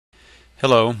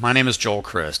Hello, my name is Joel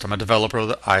Christ. I'm a developer of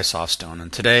the iSoftStone,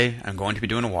 and today I'm going to be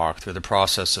doing a walk through the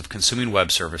process of consuming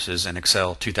web services in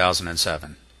Excel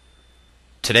 2007.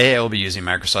 Today I will be using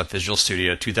Microsoft Visual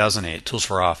Studio 2008 Tools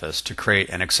for Office to create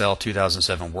an Excel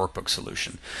 2007 workbook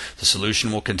solution. The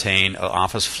solution will contain an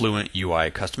Office Fluent UI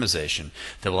customization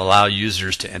that will allow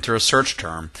users to enter a search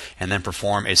term and then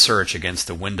perform a search against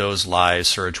the Windows Live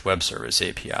Search Web Service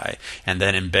API, and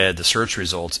then embed the search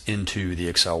results into the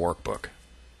Excel workbook.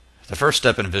 The first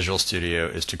step in Visual Studio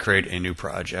is to create a new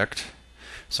project.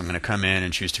 So I'm going to come in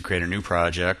and choose to create a new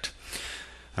project.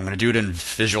 I'm going to do it in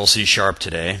Visual C#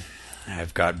 today.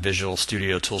 I've got Visual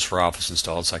Studio Tools for Office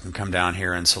installed, so I can come down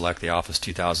here and select the Office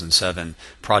 2007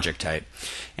 project type.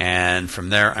 And from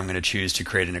there I'm going to choose to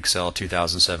create an Excel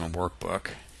 2007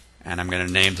 workbook. And I'm going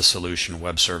to name the solution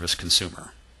Web Service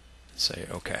Consumer. Say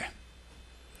OK.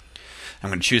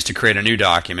 I'm going to choose to create a new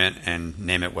document and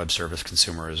name it Web Service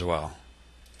Consumer as well.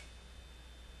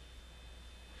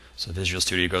 So Visual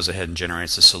Studio goes ahead and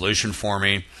generates the solution for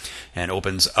me and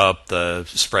opens up the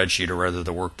spreadsheet, or rather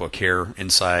the workbook here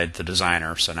inside the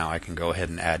designer. So now I can go ahead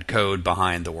and add code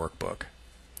behind the workbook.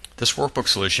 This workbook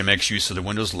solution makes use of the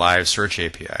Windows Live Search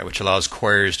API, which allows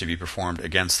queries to be performed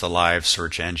against the live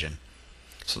search engine.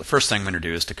 So the first thing I'm going to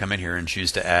do is to come in here and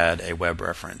choose to add a web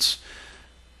reference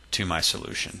to my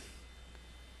solution.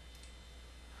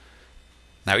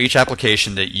 Now each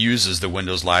application that uses the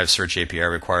Windows Live Search API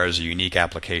requires a unique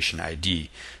application ID.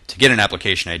 To get an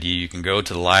application ID, you can go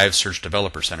to the Live Search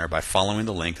Developer Center by following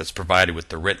the link that's provided with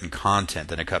the written content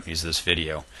that accompanies this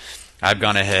video. I've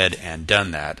gone ahead and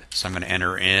done that, so I'm going to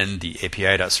enter in the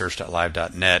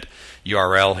api.search.live.net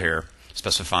URL here,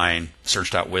 specifying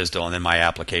search.wisdom and then my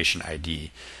application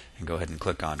ID, and go ahead and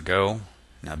click on Go.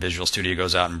 Now Visual Studio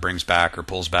goes out and brings back or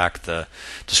pulls back the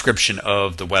description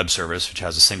of the web service, which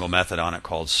has a single method on it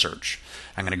called search.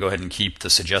 I'm going to go ahead and keep the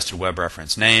suggested web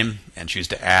reference name and choose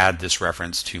to add this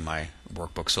reference to my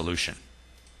workbook solution.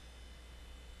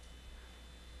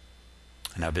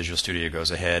 And now Visual Studio goes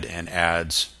ahead and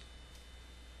adds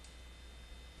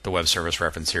the web service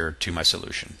reference here to my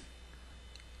solution.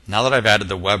 Now that I've added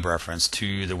the web reference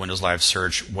to the Windows Live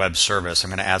Search web service, I'm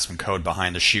going to add some code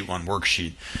behind the Sheet 1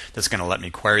 worksheet that's going to let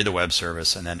me query the web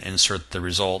service and then insert the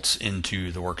results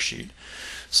into the worksheet.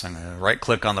 So I'm going to right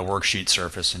click on the worksheet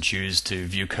surface and choose to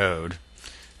view code.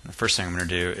 And the first thing I'm going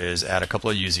to do is add a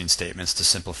couple of using statements to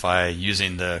simplify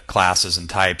using the classes and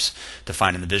types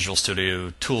defined in the Visual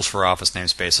Studio Tools for Office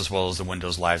namespace as well as the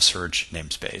Windows Live Search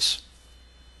namespace.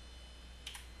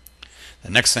 The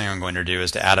next thing I'm going to do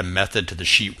is to add a method to the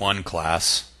Sheet 1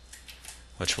 class,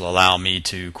 which will allow me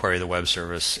to query the web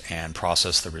service and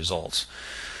process the results.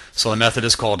 So the method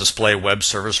is called display web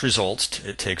service results.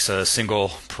 It takes a single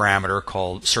parameter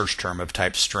called search term of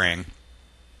type string.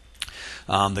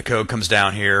 The code comes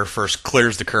down here, first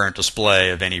clears the current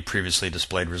display of any previously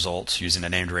displayed results using a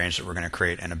named range that we're going to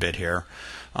create in a bit here.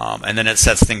 And then it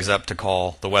sets things up to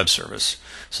call the web service.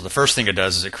 So the first thing it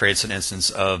does is it creates an instance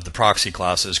of the proxy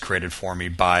classes created for me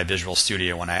by Visual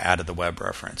Studio when I added the web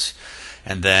reference.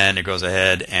 And then it goes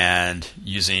ahead and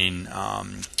using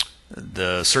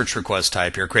the search request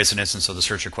type here, creates an instance of the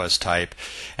search request type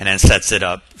and then sets it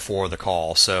up for the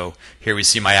call. So here we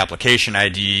see my application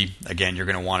ID. Again, you're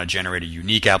going to want to generate a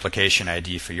unique application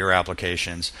ID for your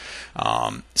applications.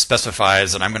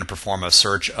 Specifies that I'm going to perform a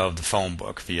search of the phone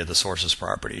book via the sources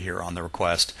property here on the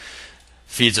request.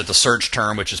 Feeds it the search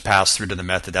term, which is passed through to the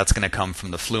method. That's going to come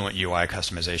from the Fluent UI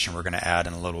customization we're going to add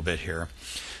in a little bit here.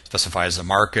 Specifies the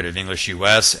market of English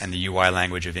US and the UI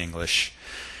language of English.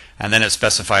 And then it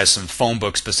specifies some phone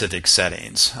book specific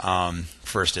settings.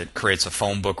 First it creates a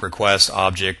phone book request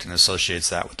object and associates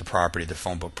that with the property, the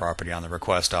phone book property on the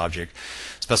request object.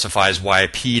 Specifies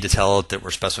YP to tell it that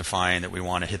we're specifying that we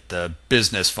want to hit the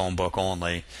business phone book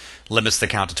only. Limits the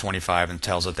count to 25 and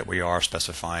tells it that we are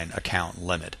specifying a count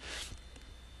limit.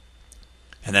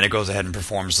 And then it goes ahead and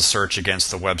performs the search against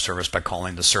the web service by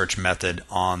calling the search method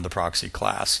on the proxy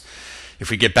class. If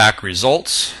we get back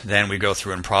results, then we go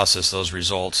through and process those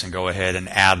results and go ahead and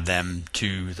add them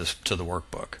to the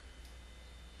workbook.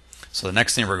 So the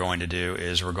next thing we're going to do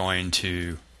is we're going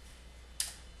to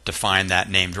define that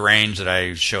named range that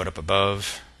I showed up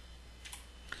above.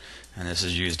 And this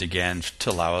is used again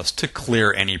to allow us to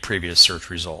clear any previous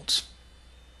search results.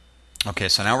 Okay,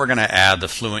 so now we're going to add the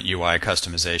Fluent UI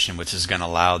customization, which is going to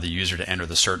allow the user to enter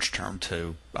the search term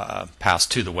to pass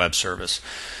to the web service.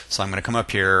 So I'm going to come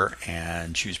up here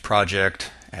and choose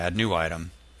Project, Add New Item,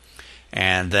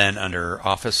 and then under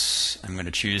Office, I'm going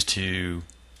to choose to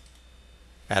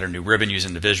add a new ribbon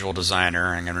using the Visual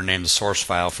Designer. I'm going to name the source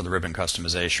file for the ribbon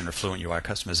customization or Fluent UI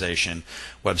customization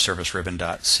web service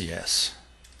ribbon.cs.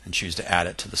 and choose to add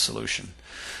it to the solution.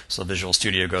 So Visual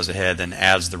Studio goes ahead and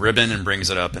adds the ribbon and brings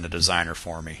it up in the designer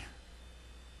for me.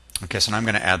 Okay, so now I'm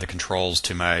going to add the controls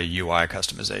to my UI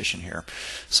customization here.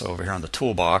 So over here on the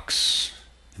toolbox,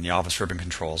 in the Office ribbon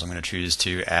controls, I'm going to choose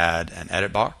to add an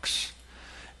edit box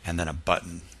and then a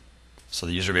button. So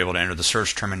the user will be able to enter the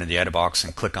search term into the edit box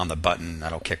and click on the button.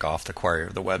 That'll kick off the query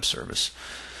of the web service.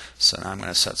 So now I'm going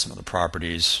to set some of the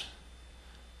properties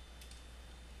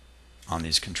on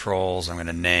these controls. I'm going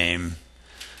to name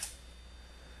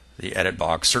the edit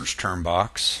box search term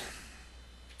box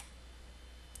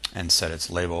and set its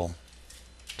label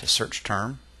to search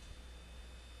term.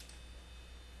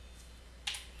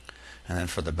 And then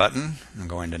for the button, I'm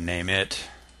going to name it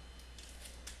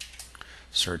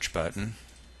search button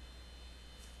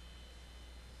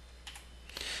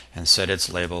and set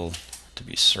its label to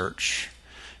be search.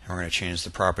 And we're going to change the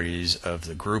properties of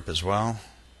the group as well.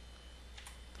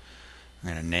 I'm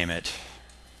going to name it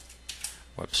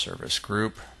Web Service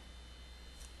Group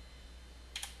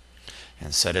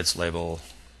and set its label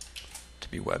to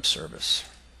be Web Service.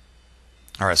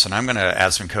 Alright, so now I'm going to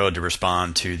add some code to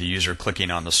respond to the user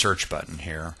clicking on the search button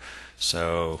here.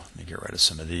 So let me get rid of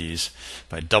some of these.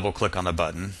 If I double click on the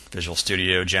button, Visual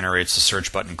Studio generates the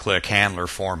search button click handler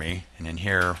for me, and in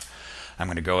here I'm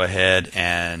going to go ahead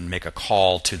and make a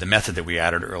call to the method that we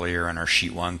added earlier in our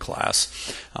Sheet 1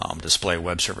 class, display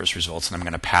web service results, and I'm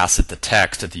going to pass it the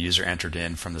text that the user entered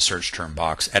in from the search term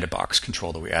box, edit box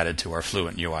control that we added to our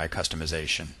Fluent UI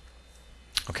customization.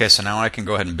 Okay, so now I can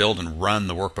go ahead and build and run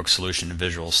the workbook solution in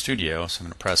Visual Studio. So I'm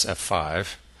going to press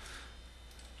F5.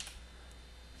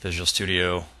 Visual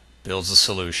Studio builds the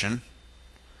solution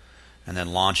and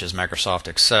then launches Microsoft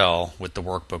Excel with the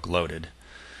workbook loaded.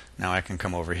 Now I can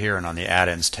come over here, and on the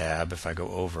Add-ins tab, if I go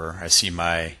over, I see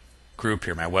my group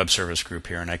here, my web service group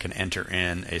here, and I can enter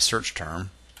in a search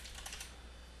term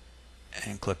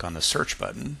and click on the search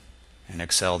button, and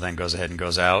Excel then goes ahead and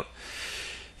goes out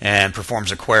and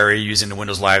performs a query using the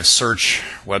Windows Live Search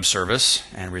web service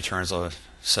and returns a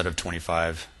set of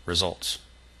 25 results.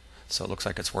 So it looks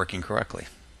like it's working correctly.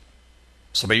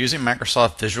 So by using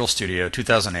Microsoft Visual Studio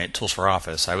 2008 Tools for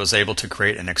Office, I was able to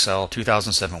create an Excel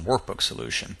 2007 workbook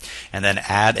solution and then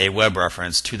add a web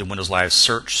reference to the Windows Live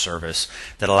Search service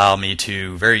that allowed me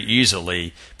to very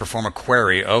easily perform a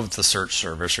query of the search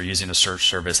service or using a search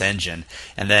service engine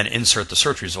and then insert the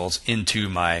search results into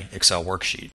my Excel worksheet.